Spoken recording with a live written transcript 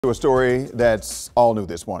To a story that's all new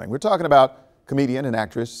this morning. We're talking about comedian and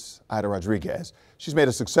actress Aida Rodriguez. She's made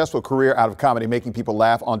a successful career out of comedy, making people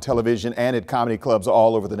laugh on television and at comedy clubs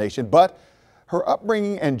all over the nation. But her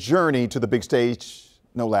upbringing and journey to the big stage,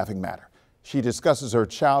 no laughing matter. She discusses her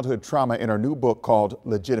childhood trauma in her new book called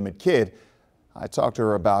Legitimate Kid. I talked to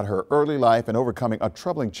her about her early life and overcoming a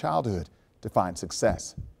troubling childhood to find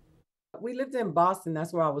success. We lived in Boston.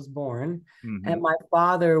 That's where I was born. And my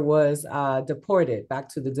father was deported back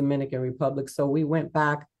to the Dominican Republic. So we went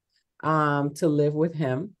back to live with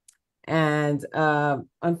him. And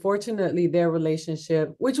unfortunately, their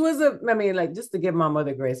relationship, which was just to give my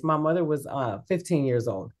mother grace, my mother was 15 years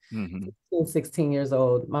old, 16 years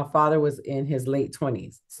old. My father was in his late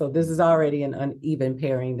 20s. So this is already an uneven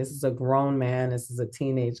pairing. This is a grown man. This is a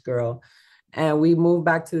teenage girl. And we moved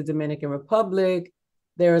back to the Dominican Republic.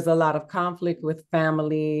 There is a lot of conflict with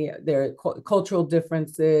family. There are cultural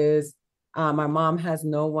differences. My mom has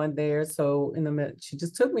no one there. So she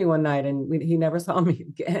just took me one night and he never saw me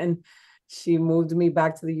again. She moved me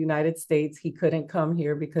back to the United States. He couldn't come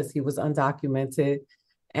here because he was undocumented.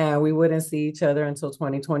 And we wouldn't see each other until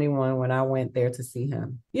 2021 when I went there to see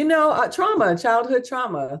him. You know, trauma, childhood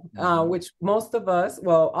trauma, which most of us,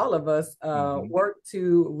 well, all of us work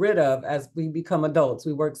to rid of as we become adults.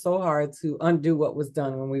 We work so hard to undo what was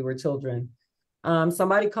done when we were children.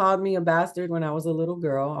 Somebody called me a bastard when I was a little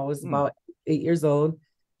girl. I was about 8 years old.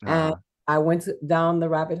 And I went down the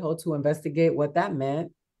rabbit hole to investigate what that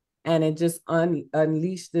meant. And it just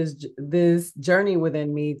unleashed this journey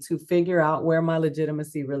within me to figure out where my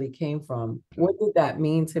legitimacy really came from. What did that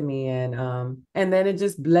mean to me? And then it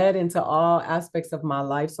just bled into all aspects of my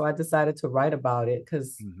life. So I decided to write about it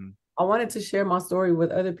because I wanted to share my story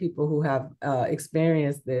with other people who have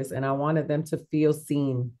experienced this, and I wanted them to feel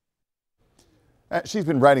seen. She's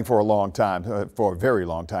been writing for a long time, for a very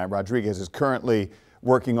long time. Rodriguez is currently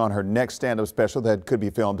working on her next stand-up special that could be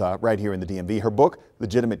filmed right here in the DMV. Her book,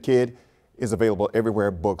 Legitimate Kid, is available everywhere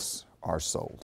books are sold.